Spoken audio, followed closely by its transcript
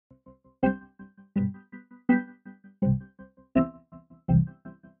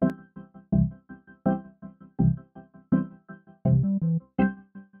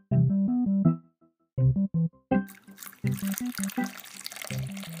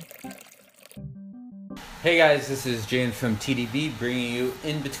Hey guys, this is James from TeaDB bringing you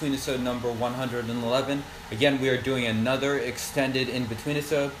InBetweenIsode number 111. Again, we are doing another extended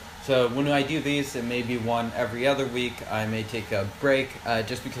InBetweenIsode. So when I do these, it may be one every other week. I may take a break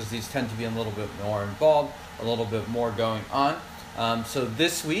just because these tend to be a little bit more involved, a little bit more going on. So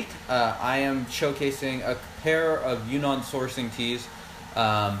this week, I am showcasing a pair of Yunnan Sourcing teas.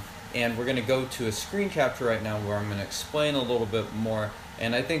 And we're going to go to a screen capture right now where I'm going to explain a little bit more.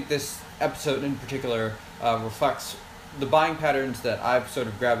 And I think this episode in particular reflects the buying patterns that I've sort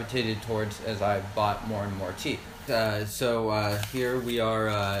of gravitated towards as I bought more and more tea. So here we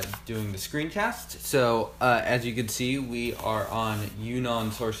are doing the screencast. So as you can see, we are on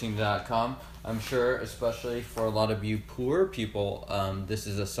YunnanSourcing.com. I'm sure, especially for a lot of you Pu'erh people, this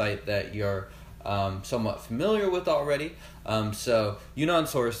is a site that you're somewhat familiar with already. So Yunnan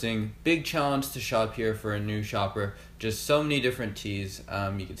Sourcing, big challenge to shop here for a new shopper. Just so many different teas.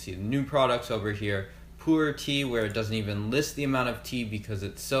 You can see the new products over here. Pu'erh tea, where it doesn't even list the amount of tea because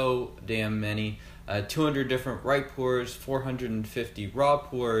it's so damn many. 200 different ripe Pu'erhs, 450 raw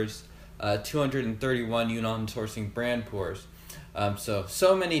Pu'erhs, 231 Yunnan Sourcing brand Pu'erhs.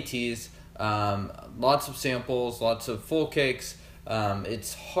 So many teas, lots of samples, lots of full cakes.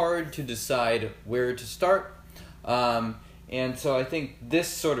 It's hard to decide where to start. And so I think this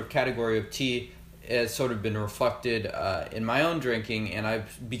sort of category of tea has sort of been reflected in my own drinking, and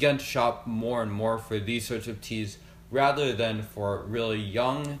I've begun to shop more and more for these sorts of teas rather than for really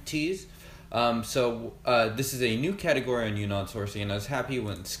young teas. So this is a new category on Yunnan Sourcing, and I was happy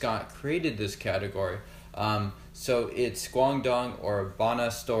when Scott created this category. So it's Guangdong or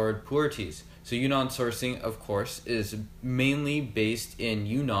Bana stored Pu'erh teas. So Yunnan Sourcing, of course, is mainly based in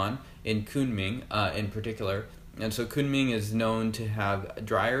Yunnan, in Kunming in particular. And so Kunming is known to have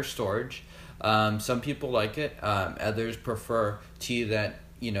drier storage. Some people like it. Others prefer tea that,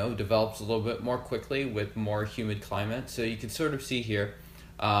 develops a little bit more quickly with more humid climate. So you can sort of see here,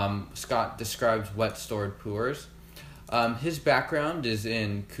 Scott describes wet stored Pu'erhs. His background is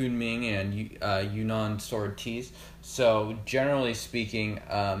in Kunming and Yunnan stored teas. So generally speaking,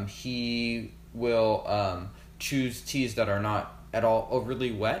 he will choose teas that are not at all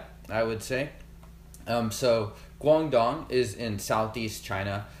overly wet, I would say. So Guangdong is in southeast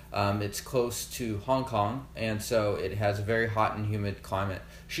China. It's close to Hong Kong, and so it has a very hot and humid climate.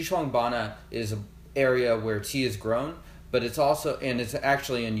 Xishuangbanna is an area where tea is grown, but it's also, and it's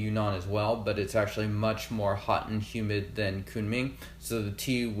actually in Yunnan as well, but it's actually much more hot and humid than Kunming, so the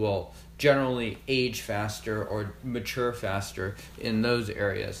tea will generally age faster or mature faster in those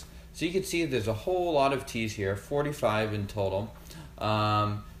areas. So you can see there's a whole lot of teas here, 45 in total.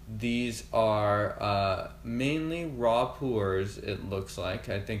 These are mainly raw Pu'erhs, it looks like.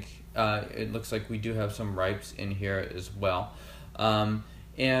 I think it looks like we do have some ripes in here as well.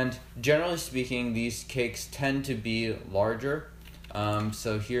 And generally speaking, these cakes tend to be larger.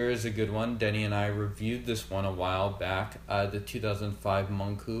 So here is a good one. Denny and I reviewed this one a while back, the 2005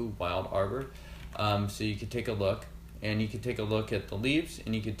 Mengku Wild Arbor. So you could take a look, and you could take a look at the leaves,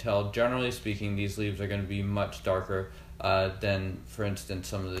 and you could tell, generally speaking, these leaves are going to be much darker than, for instance,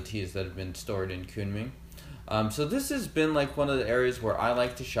 some of the teas that have been stored in Kunming. So this has been like one of the areas where I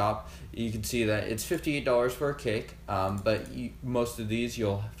like to shop. You can see that it's $58 for a cake, but most of these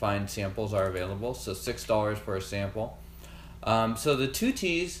you'll find samples are available, so $6 for a sample. So the two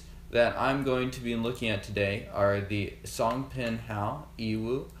teas that I'm going to be looking at today are the Songpin Hao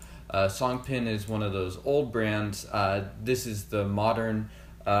Yiwu. Songpin is one of those old brands. This is the modern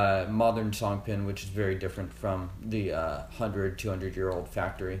Songpin, which is very different from the 200-year-old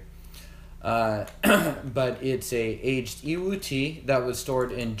factory. But it's a aged Yiwu tea that was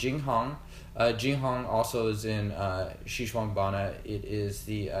stored in Jinghang. Jinghang also is in Xishuangbanna. It is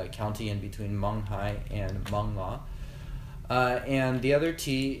the county in between Menghai and Mengla. And the other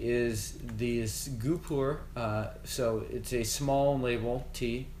tea is this Pu'erh. So it's a small label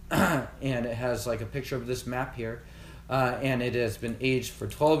tea, and it has like a picture of this map here. And it has been aged for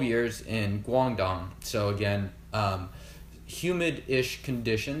 12 years in Guangdong. So again, humid-ish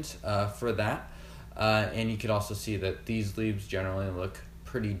conditions for that. And you can also see that these leaves generally look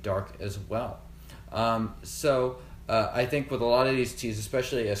pretty dark as well. I think with a lot of these teas,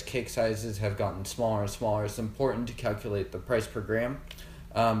 especially as cake sizes have gotten smaller and smaller, it's important to calculate the price per gram.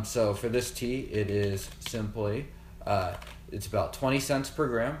 So for this tea, it is simply, it's about 20 cents per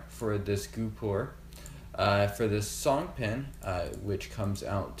gram for this Pu'erh. For this Songpin, which comes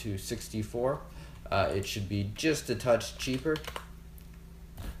out to 64, it should be just a touch cheaper.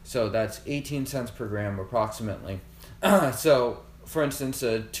 So that's 18 cents per gram approximately. So for instance,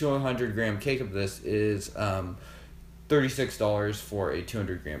 a 200 gram cake of this is $36 for a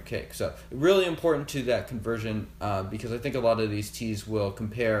 200-gram cake. So really important to that conversion because I think a lot of these teas will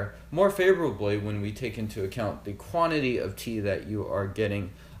compare more favorably when we take into account the quantity of tea that you are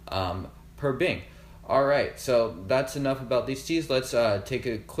getting per Bing. All right, so that's enough about these teas. Let's take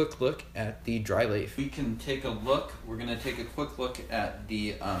a quick look at the dry leaf. We can take a look. We're going to take a quick look at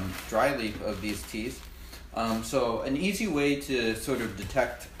the dry leaf of these teas. So an easy way to sort of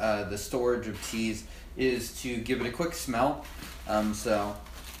detect the storage of teas is to give it a quick smell. So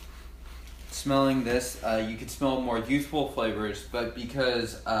smelling this, you can smell more youthful flavors, but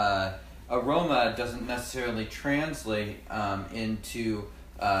because aroma doesn't necessarily translate into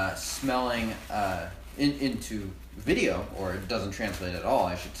smelling into video, or it doesn't translate at all,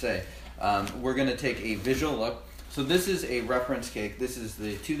 I should say, we're going to take a visual look. So this is a reference cake. This is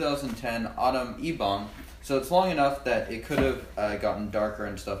the 2010 Autumn E-Bomb. So it's long enough that it could have gotten darker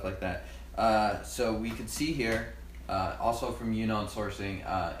and stuff like that. So we can see here, also from Yunnan Sourcing,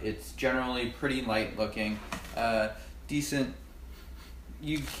 it's generally pretty light looking, decent.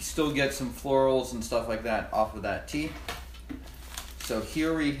 You still get some florals and stuff like that off of that tea. So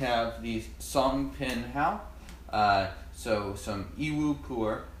here we have the Songpin Hao, so some Iwu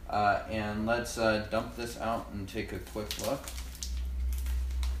Puer, and let's dump this out and take a quick look.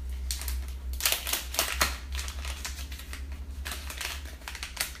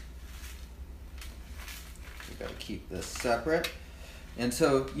 We gotta keep this separate. And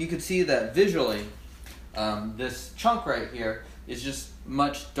so you can see that visually, this chunk right here is just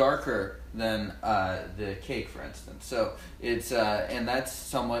much darker than the cake, for instance. So it's and that's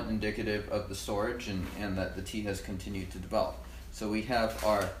somewhat indicative of the storage and that the tea has continued to develop. So we have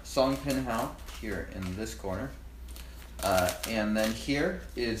our Songpin Hao here in this corner, and then here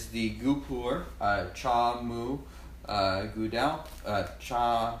is the Gu Pu'er, Cha Mu Gu Dao,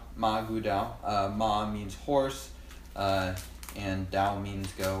 Cha Ma Gu Dao. Ma means horse, and Dao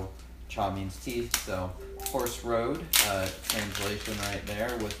means go. Cha means teeth, so horse road, translation right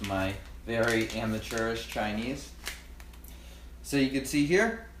there with my very amateurish Chinese. So you can see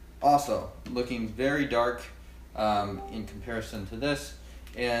here, also looking very dark in comparison to this,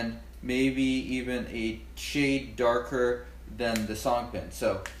 and maybe even a shade darker than the Songpin.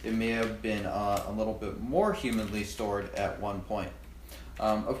 So it may have been a little bit more humanly stored at one point.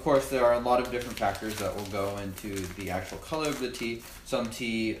 Of course, there are a lot of different factors that will go into the actual color of the tea. Some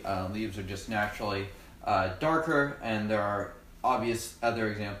tea leaves are just naturally darker, and there are obvious other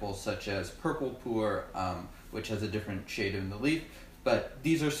examples such as purple pu'er, which has a different shade in the leaf. But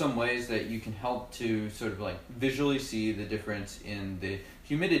these are some ways that you can help to sort of like visually see the difference in the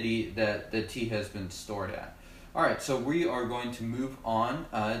humidity that the tea has been stored at. All right, so we are going to move on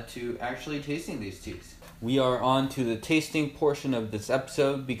to actually tasting these teas. We are on to the tasting portion of this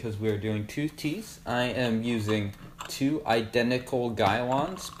episode because we are doing two teas. I am using two identical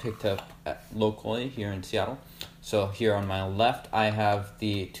Gaiwans picked up locally here in Seattle. So here on my left, I have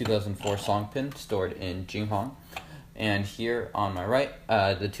the 2004 Songpin stored in Jinghong. And here on my right,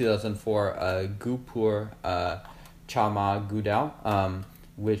 the 2004 Gu Pu'er Cha Ma Gu Dao,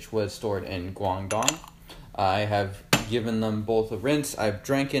 which was stored in Guangdong. I have given them both a rinse. I've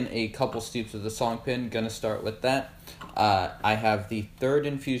drank in a couple steeps of the Songpin. Gonna start with that. I have the third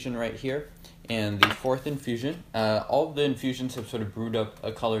infusion right here and the fourth infusion. All of the infusions have sort of brewed up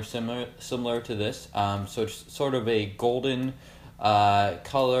a color similar to this. So it's sort of a golden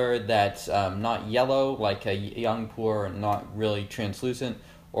color that's not yellow like a young Pu'er, not really translucent,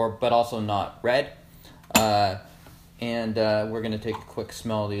 but also not red. And we're gonna take a quick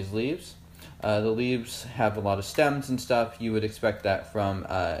smell of these leaves. The leaves have a lot of stems and stuff. You would expect that from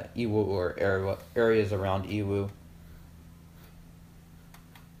Iwu or areas around Iwu.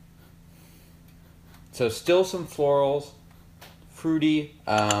 So still some florals, fruity,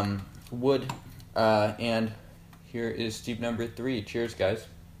 wood, and here is steep number 3. Cheers, guys.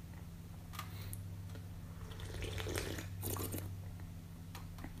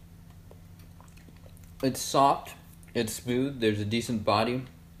 It's soft, it's smooth, there's a decent body.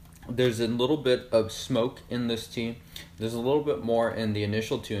 There's a little bit of smoke in this tea. There's a little bit more in the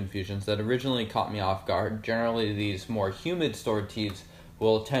initial 2 infusions that originally caught me off guard. Generally, these more humid stored teas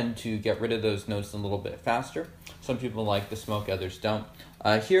will tend to get rid of those notes a little bit faster. Some people like the smoke, others don't.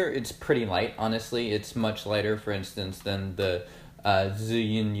 Here, it's pretty light, honestly. It's much lighter, for instance, than the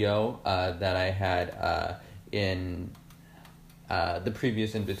Ziyin Yo that I had in the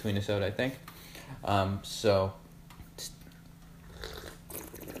previous InBetweenIsode, I think. So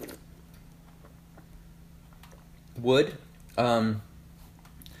wood,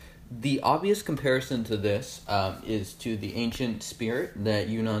 The obvious comparison to this is to the Ancient Spirit that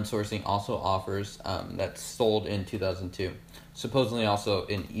Yunnan Sourcing also offers, that's sold in 2002. Supposedly also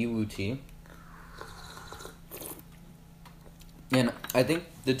in Iwu tea. And I think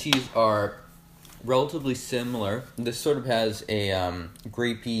the teas are relatively similar. This sort of has a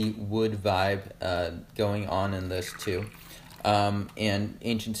grapey wood vibe going on in this too. And the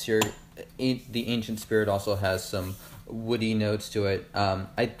Ancient Spirit also has some woody notes to it.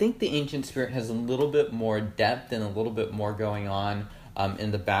 I think the Ancient Spirit has a little bit more depth and a little bit more going on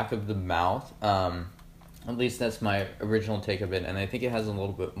in the back of the mouth. At least that's my original take of it, and I think it has a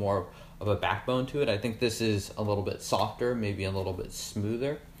little bit more of a backbone to it. I think this is a little bit softer, maybe a little bit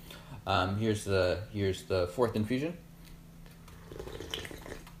smoother. Here's the fourth infusion.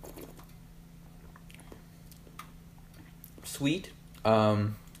 Sweet,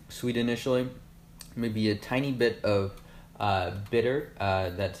 sweet initially, maybe a tiny bit of bitter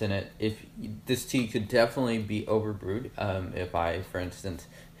that's in it. If this tea could definitely be overbrewed. If I, for instance,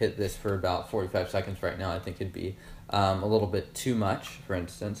 hit this for about 45 seconds right now, I think it'd be a little bit too much, for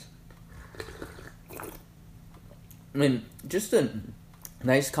instance. I mean, just a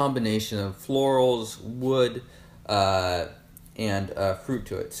nice combination of florals, wood, and fruit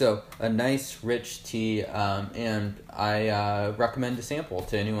to it. So a nice, rich tea, and I recommend a sample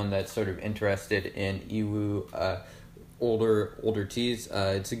to anyone that's sort of interested in Iwu older teas.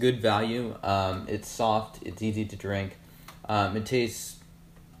 It's a good value. It's soft. It's easy to drink. It tastes.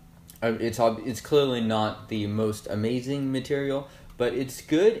 It's clearly not the most amazing material, but it's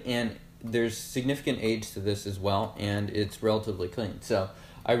good, and there's significant age to this as well, and it's relatively clean. So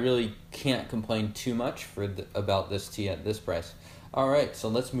I really can't complain too much about this tea at this price. All right, so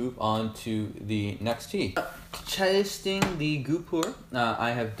let's move on to the next tea. Tasting the Pu'erh, I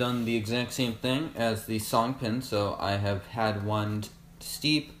have done the exact same thing as the Songpin. So I have had one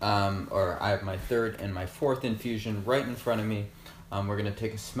steep, or I have my third and my fourth infusion right in front of me. We're gonna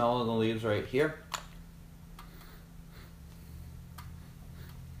take a smell of the leaves right here.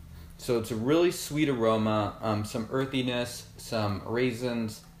 So it's a really sweet aroma, some earthiness, some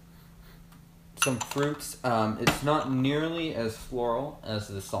raisins, some fruits. It's not nearly as floral as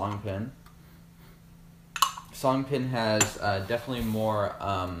the Songpin. Songpin has definitely more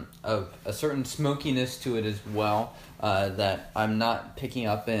of a certain smokiness to it as well that I'm not picking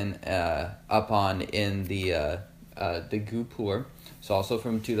up on in the Pu'erh. It's also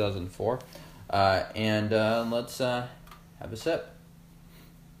from 2004, and let's have a sip.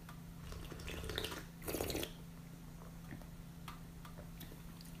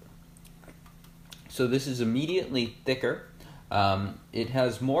 So this is immediately thicker. It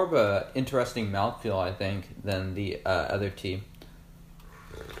has more of a interesting mouthfeel, I think, than the other tea.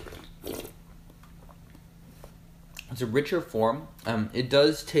 It's a richer form. It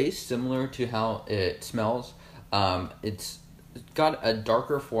does taste similar to how it smells. It's got a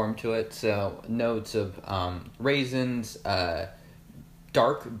darker form to it, so notes of raisins,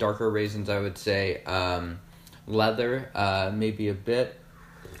 darker raisins, I would say, leather, maybe a bit.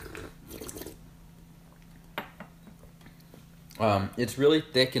 It's really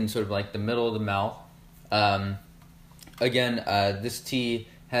thick in sort of like the middle of the mouth. Again, this tea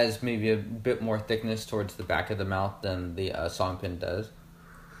has maybe a bit more thickness towards the back of the mouth than the Songpin does.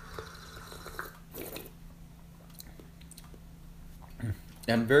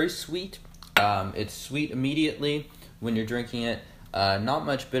 And very sweet. It's sweet immediately when you're drinking it. Not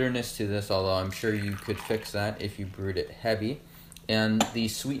much bitterness to this, although I'm sure you could fix that if you brewed it heavy. And the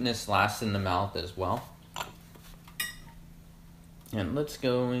sweetness lasts in the mouth as well. And let's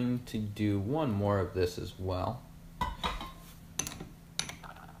going to do one more of this as well.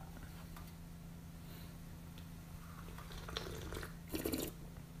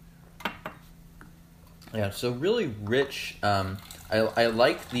 Yeah, so really rich. I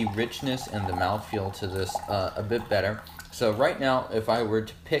like the richness and the mouthfeel to this a bit better. So right now, if I were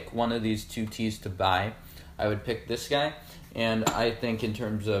to pick one of these two teas to buy, I would pick this guy. And I think in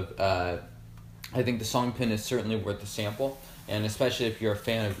terms of, I think the Songpin is certainly worth a sample. And especially if you're a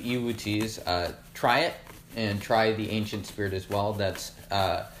fan of Iwu teas, try it, and try the Ancient Spirit as well. That's,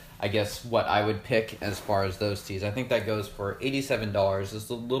 I guess, what I would pick as far as those teas. I think that goes for $87. It's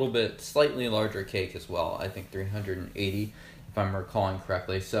a little bit slightly larger cake as well. I think $380, if I'm recalling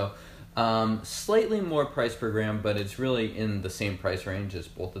correctly. So slightly more price per gram, but it's really in the same price range as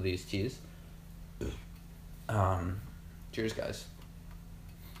both of these teas. Cheers, guys.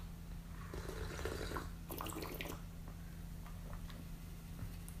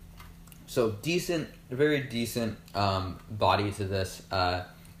 So decent, very decent body to this,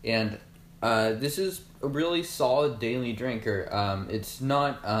 and This is a really solid daily drinker. It's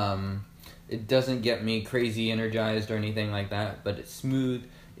not, it doesn't get me crazy energized or anything like that, but it's smooth,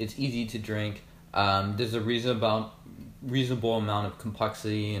 it's easy to drink. There's a reasonable amount of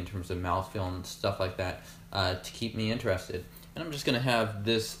complexity in terms of mouthfeel and stuff like that to keep me interested. And I'm just going to have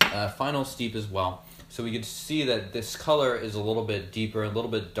this final steep as well. So we can see that this color is a little bit deeper, a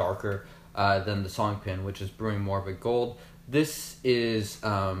little bit darker than the Songpin, which is brewing more of a gold. This is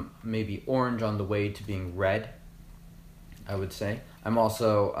maybe orange on the way to being red, I would say. I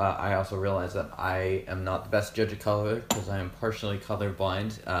also realize that I am not the best judge of color because I am partially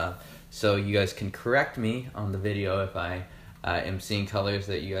colorblind. So you guys can correct me on the video if I am seeing colors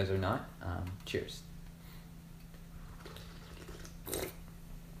that you guys are not. Cheers.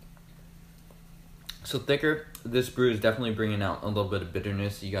 So thicker, this brew is definitely bringing out a little bit of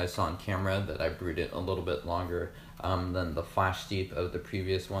bitterness. You guys saw on camera that I brewed it a little bit longer than the flash steep of the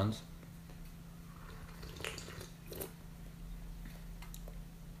previous ones.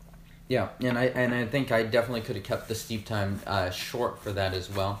 Yeah, and I think I definitely could have kept the steep time short for that as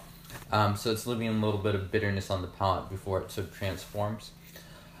well. So it's leaving a little bit of bitterness on the palate before it sort of transforms.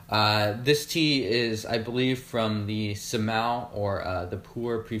 This tea is, I believe, from the Simao or the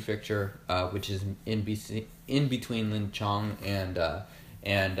Puer prefecture, which is in between Linchang and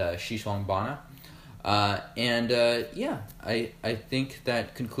Xishuangbanna. Yeah, I think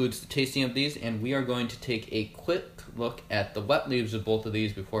that concludes the tasting of these, and we are going to take a quick look at the wet leaves of both of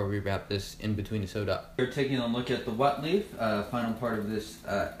these before we wrap this InBetweenIsode up. We're taking a look at the wet leaf, final part of this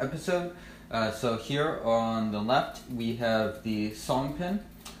episode. So here on the left we have the Songpin,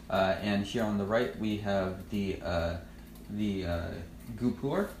 and here on the right we have the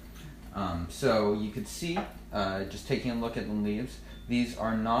Pu'erh. So you could see, just taking a look at the leaves, these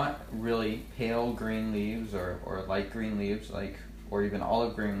are not really pale green leaves or light green leaves, or even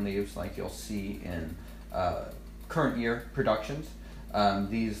olive green leaves like you'll see in current year productions.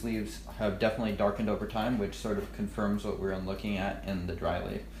 These leaves have definitely darkened over time, which sort of confirms what we're looking at in the dry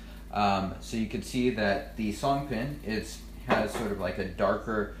leaf. So you can see that the Songpin has sort of like a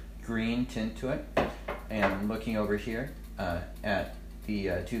darker green tint to it. And looking over here at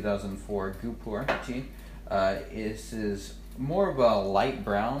the 2004 Pu'erh tea, this is more of a light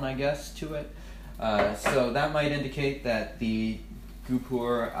brown, I guess, to it. So that might indicate that the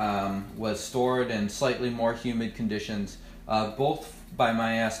Pu'erh was stored in slightly more humid conditions. Both, by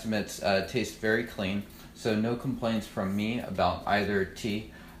my estimates, taste very clean, so no complaints from me about either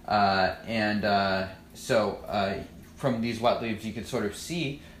tea. So from these wet leaves you can sort of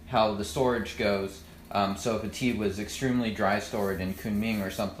see how the storage goes. So if a tea was extremely dry stored in Kunming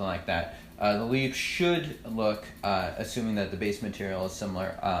or something like that, the leaf should look, assuming that the base material is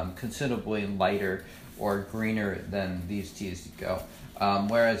similar, considerably lighter or greener than these teas go.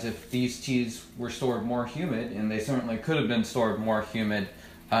 Whereas if these teas were stored more humid, and they certainly could have been stored more humid,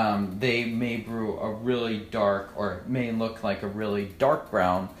 they may brew a really dark, or may look like a really dark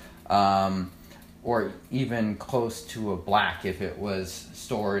brown, or even close to a black if it was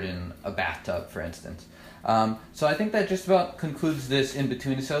stored in a bathtub, for instance. So I think that just about concludes this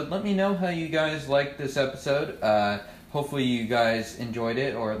InBetweenIsode. Let me know how you guys liked this episode. Hopefully you guys enjoyed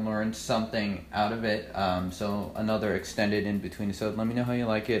it or learned something out of it. So another extended InBetweenIsode. Let me know how you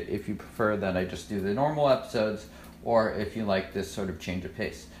like it, if you prefer that I just do the normal episodes, or if you like this sort of change of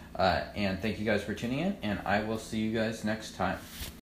pace. And thank you guys for tuning in, and I will see you guys next time.